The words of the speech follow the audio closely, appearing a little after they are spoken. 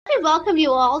We welcome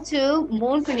you all to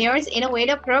Moonpreneur's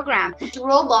Innovator Program.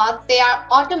 Robots, they are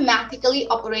automatically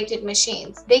operated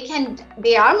machines.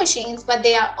 They are machines, but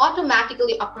they are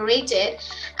automatically operated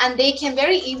and they can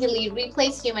very easily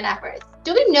replace human efforts.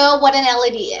 Do we know what an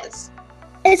LED is?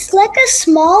 It's like a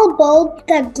small bulb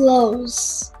that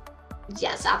glows.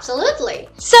 Yes, absolutely.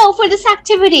 So for this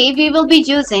activity, we will be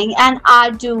using an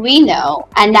Arduino.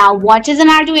 And now what is an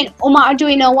Arduino? Omar, do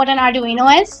we know what an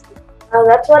Arduino is?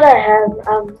 That's what I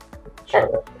have.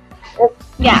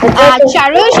 Yeah,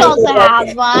 Charush also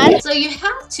has one. So you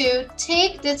have to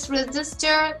take this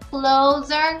resistor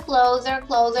closer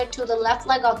to the left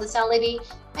leg of this LED.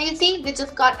 And you see they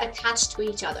just got attached to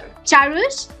each other.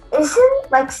 Charush? Isn't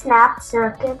like snap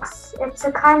circuits? It's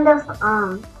a kind of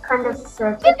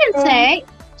circuit.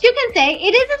 You can say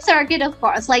it is a circuit, of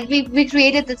course. Like we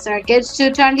created the circuit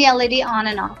to turn the LED on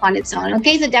and off on its own.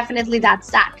 Okay, so definitely that's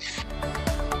that.